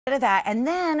of that. And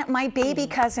then my baby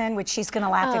cousin, which she's going to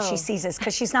laugh if she sees this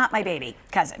because she's not my baby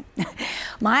cousin.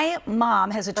 My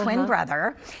mom has a twin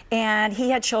brother, and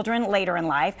he had children later in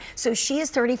life. So she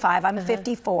is 35. I'm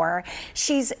 54.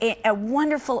 She's a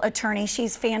wonderful attorney.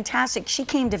 She's fantastic. She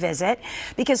came to visit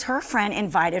because her friend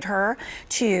invited her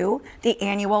to the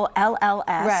annual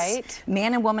LLS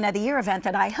Man and Woman of the Year event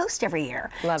that I host every year.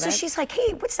 So she's like,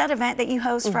 hey, what's that event that you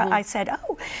host for? I said,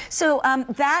 oh. So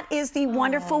that is the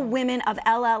wonderful women of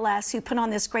LLS who put on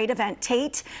this great event.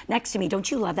 Tate, next to me.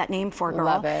 Don't you love that name for a girl?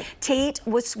 Love it. Tate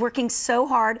was working so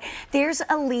hard. There's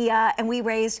Aaliyah, and we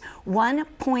raised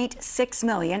 1.6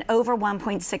 million, over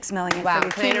 1.6 million for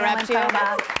leukemia and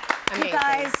lymphoma. You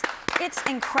guys, it's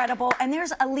incredible. And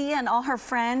there's Aaliyah and all her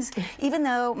friends. Even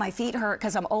though my feet hurt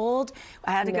because I'm old,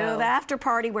 I had to go to the after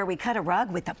party where we cut a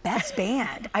rug with the best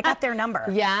band. I got their number.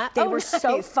 They were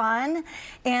so fun.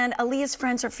 And Aaliyah's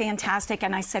friends are fantastic.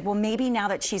 And I said, well, maybe now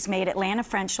that she's made Atlanta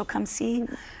friends, she'll come see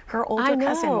her older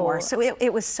cousin more. So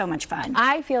it was so much fun.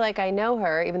 I feel like I know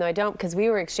her, even though I don't, because we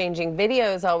were exchanging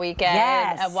videos all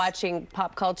weekend of watching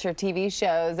pop culture TV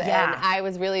shows, and I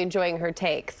was really enjoying her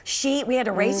takes. We had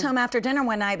to race home after dinner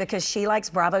one night because she likes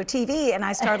Bravo TV, and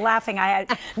I started laughing. I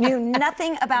knew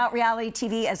nothing about reality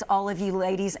TV, as all of you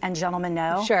ladies and gentlemen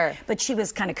know. But she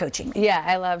was kind of coaching me. Yeah,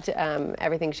 I loved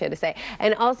everything she had to say.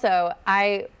 And also,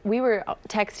 we were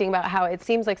texting about how it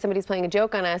seems like somebody's playing a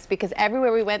joke on us, because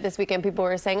everywhere we went this weekend, people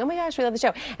were saying, oh my gosh, we love the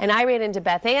show. And I ran into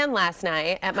Beth Ann last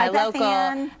night at my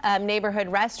local neighborhood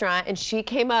restaurant, and she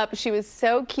came up. She was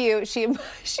so cute. She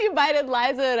invited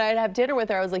Liza and I to have dinner with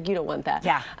her. I was like, you don't want that.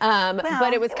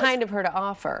 But it was kind of her to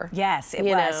offer. Yes, it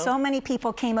was. So many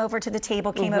people came over to the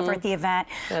table, came over at the event.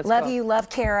 Love you, love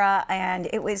Cara, and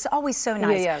it was always so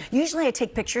nice. Usually I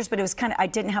take pictures, but it was kind of, I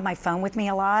didn't have my phone with me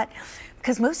a lot,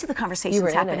 because most of the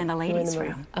conversations happen in the ladies'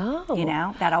 room. You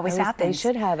know, that always happens. They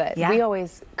should have it. We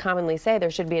always commonly say there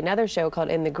should be another show called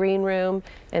In the Green Room,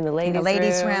 in the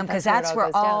ladies' room, because that's where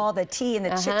all the tea and the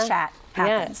chit-chat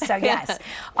happens. So yes,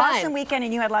 awesome weekend,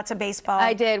 and you had lots of baseball.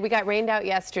 I did. We got rained out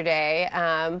yesterday,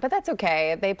 but that's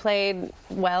okay. They played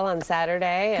well on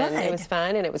Saturday, and it was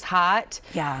fun, and it was hot.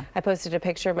 I posted a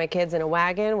picture of my kids in a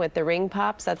wagon with the ring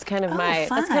pops. That's kind of my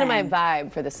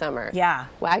vibe for the summer.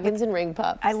 Wagons and ring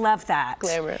pups. I love that.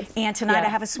 Glamorous. And tonight I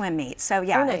have a swim meet. So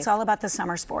it's all about the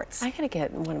summer sports. I gotta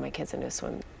get one of my kids into a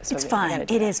swim It's fun.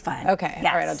 It is fun. Okay.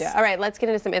 All right, I'll do it. All right, let's get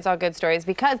into some It's All Good stories,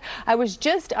 because I was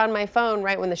just on my phone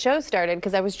right when the show started,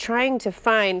 because I was trying to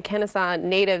find Kennesaw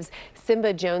natives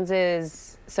Simba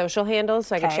Jones's social handles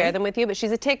so I could share them with you. But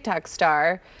she's a TikTok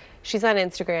star. She's on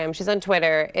Instagram. She's on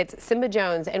Twitter. It's Simba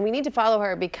Jones, and we need to follow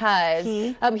her because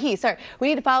we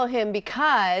need to follow him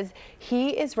because he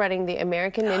is running the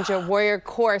American Ninja Warrior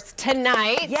course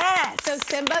tonight. So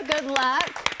Simba, good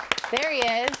luck. There he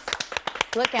is.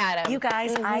 Look at him. You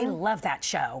guys, I love that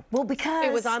show. Well, because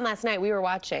it was on last night. We were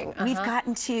watching. We've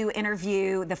gotten to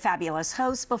interview the fabulous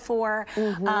hosts before,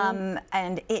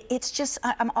 and it's just,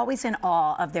 I'm always in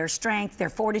awe of their strength, their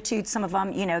fortitude. Some of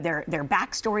them, you know, their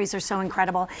backstories are so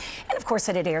incredible. And of course,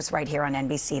 it airs right here on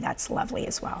NBC. That's lovely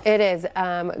as well. It is.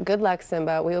 Good luck,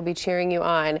 Simba. We will be cheering you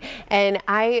on. And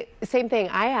same thing.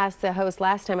 I asked the host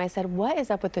last time. I said, what is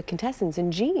up with the contestants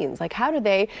in jeans? Like, how do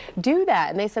they do that?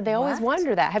 And they said they always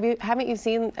wonder that. Haven't you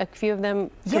seen a few of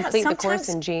them complete the course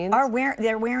in jeans?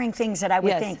 They're wearing things that I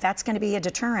would think that's going to be a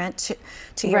deterrent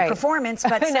to your performance,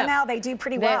 but somehow they do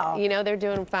pretty well. You know, they're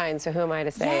doing fine, so who am I to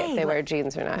say if they wear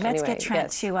jeans or not? Let's get Trent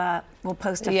to, we'll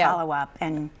post a follow-up,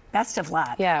 and best of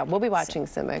luck. Yeah, we'll be watching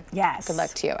Simba. Yes. Good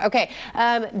luck to you. Okay,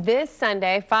 this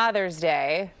Sunday, Father's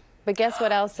Day, but guess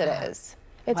what else it is?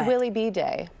 It's Willie B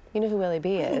Day. You know who Willie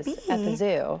B is at the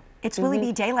zoo. It's Willie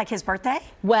B Day, like his birthday?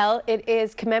 Well, it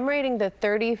is commemorating the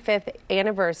 35th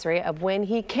anniversary of when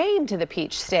he came to the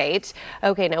Peach State.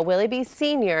 Okay, now Willie B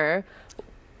Sr.,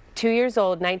 2 years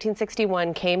old,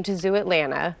 1961, came to Zoo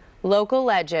Atlanta. Local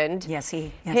legend.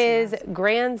 His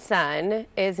grandson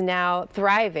is now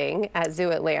thriving at Zoo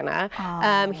Atlanta.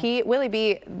 Willie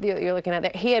B, you're looking at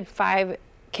that, he had 5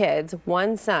 kids,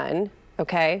 1 son,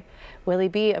 okay? Willie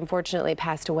B unfortunately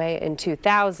passed away in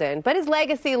 2000, but his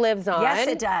legacy lives on. Yes,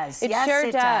 it does. It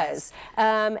sure does.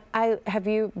 Have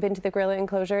you been to the gorilla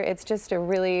enclosure? It's just a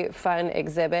really fun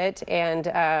exhibit,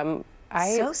 and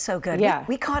so good.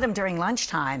 We caught him during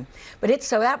lunchtime, but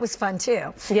that was fun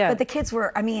too. But the kids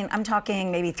were, I mean, I'm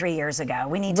talking maybe 3 years ago.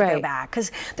 We need to go back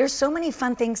because there's so many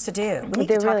fun things to do. We need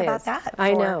to talk about that.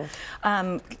 I know.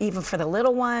 Even for the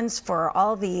little ones, for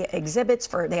all the exhibits,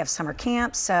 they have summer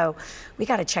camps, so we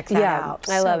got to check that out.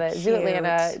 I love it. Zoo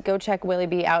Atlanta, go check Willie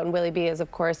B out, and Willie B is,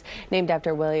 of course, named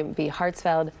after William B.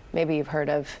 Hartsfield. Maybe you've heard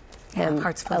of him,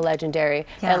 a legendary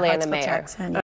Atlanta mayor.